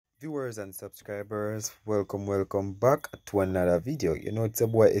Viewers and subscribers, welcome back to another video. It's a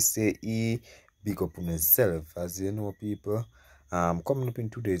boy SAE, big up on myself. As you know, people, coming up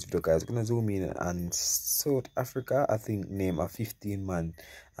in today's video, guys, gonna zoom in on South Africa. I think name a 15-man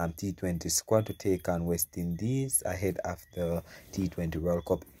T20 squad to take on West Indies ahead of the T20 World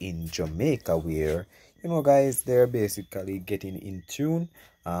Cup in Jamaica, where guys, they're basically getting in tune,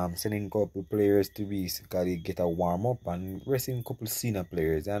 sending a couple players to basically get a warm up and resting a couple senior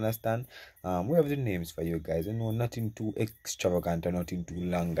players. You understand? We have the names for you guys. Nothing too extravagant or nothing too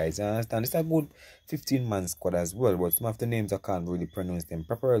long, guys. You understand? It's a good 15-man squad as well, but some of the names I can't really pronounce them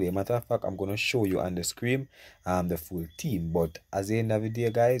properly. Matter of fact, I'm gonna show you on the screen the full team. But as the end of the day,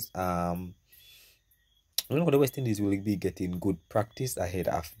 guys, the West Indies will be getting good practice ahead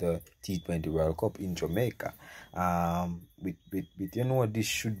of the T20 World Cup in Jamaica. This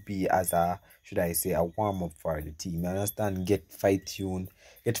should be as a warm up for the team. You understand? Get fight tuned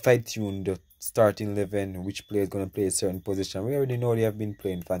the starting 11, which player is going to play a certain position. We already know they have been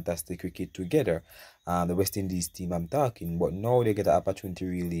playing fantastic cricket together. The West Indies team I'm talking, but now they get the opportunity to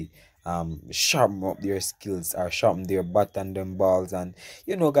really sharpen up their skills or sharpen their bat and them balls and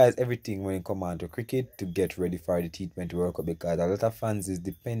guys, everything when it comes on to cricket to get ready for the T20 World Cup, because a lot of fans is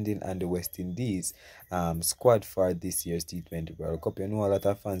depending on the West Indies squad for this year's T20 World Cup. A lot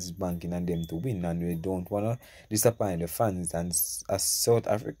of fans is banking on them to win, and we don't want to disappoint the fans. And as South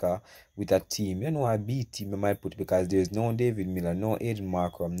Africa with a team, a B team I might put, because there's no David Miller, no Aiden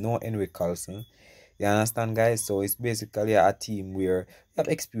Markram, no Henry Carlson. You understand, guys? So it's basically a team where you have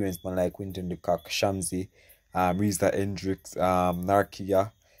experienced man like Quinton de Kock, Shamsi, Reza Hendricks,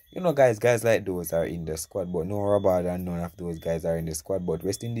 Narkia. Guys like those are in the squad, but no Robert and none of those guys are in the squad. But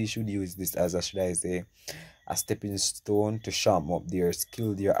West Indies should use this as a stepping stone to sharpen up their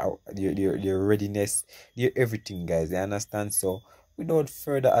skill, their readiness, their everything, guys. You understand? So without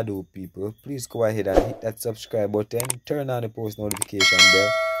further ado, people, please go ahead and hit that subscribe button, turn on the post notification bell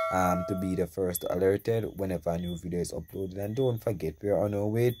to be the first alerted whenever a new video is uploaded. And don't forget, we are on our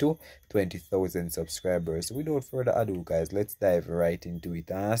way to 20,000 subscribers. So without further ado, guys, let's dive right into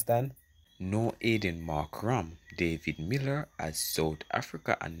it. Understand? No Aiden Markram, David Miller as South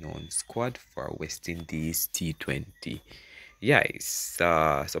Africa unknown squad for West Indies T20. Yes,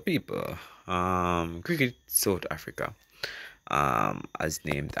 so people, Cricket South Africa has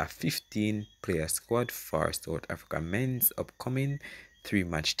named a 15-player squad for South Africa men's upcoming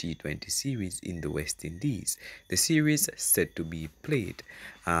 3-match T20 series in the West Indies. The series set to be played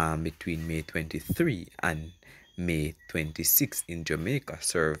between May 23 and May 26 in Jamaica,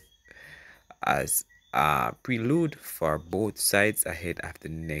 serve as a prelude for both sides ahead of the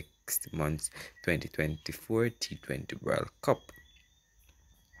next month's 2024 T20 World Cup.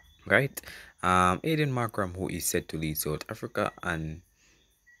 Right? Aiden Markram, who is set to lead South Africa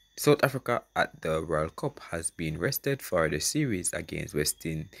at the World Cup, has been rested for the series against West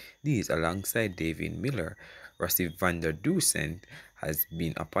Indies alongside David Miller. Rassie van der Dusen has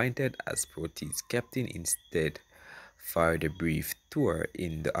been appointed as Proteas captain instead for the brief tour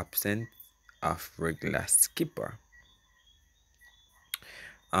in the absence of regular skipper.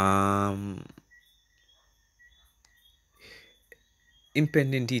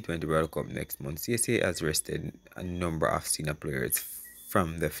 Impending T20 World Cup next month, CSA has rested a number of senior players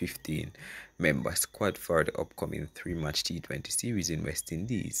from the 15-member squad for the upcoming 3-match T20 series in West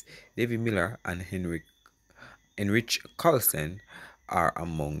Indies. David Miller and Henrich Carlson are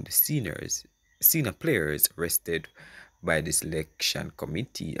among the senior players rested by the selection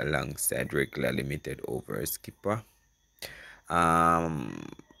committee alongside regular limited over skipper. As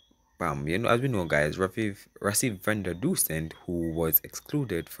we know, guys, Rassie van der Dusen, who was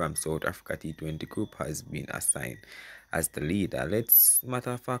excluded from South Africa T20 group, has been assigned as the leader. Let's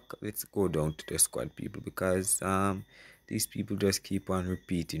go down to the squad, people, because these people just keep on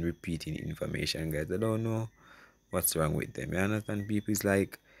repeating information, guys. I don't know what's wrong with them. You understand? People is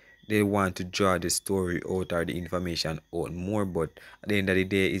like they want to draw the story out or the information out more, but at the end of the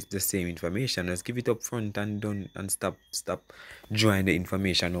day, it's the same information. Let's give it up front and done, and stop drawing the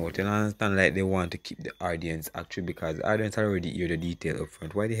information out. You understand? Like they want to keep the audience actually, because the audience already hear the detail up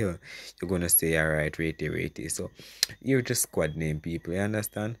front. Why the hell you're gonna say alright, rate it? So you're just squad name, people. You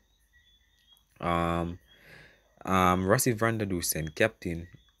understand? Rassie van der Dusen, captain.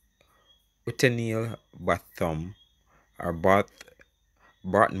 Utenil Batham or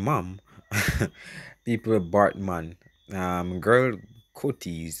Bartman, people Bartman, Girl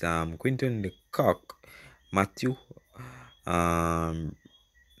Coties, Quinton de Kock, Matthew, Bujan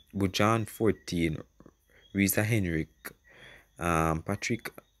 14, Reza Henrik,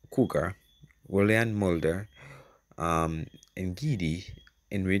 Patrick Cougar, William Mulder, Ngidi,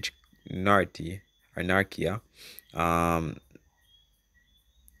 Enrich Narty or Narkia, um,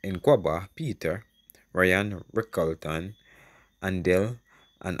 Nkwaba, Peter, Ryan Rickleton, Andel,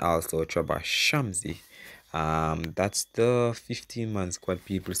 and also Trevor Shamsi. That's the 15-man squad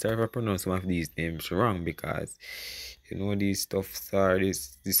people. Sorry if I pronounce some of these names wrong because these stuffs are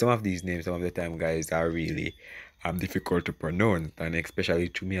some of these names some of the time guys are really difficult to pronounce, and especially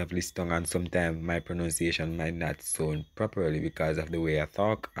to me of tongue, and sometimes my pronunciation might not sound properly because of the way I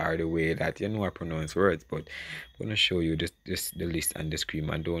talk or the way that I pronounce words. But I'm gonna show you this the list and the screen,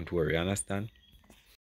 and don't worry, understand?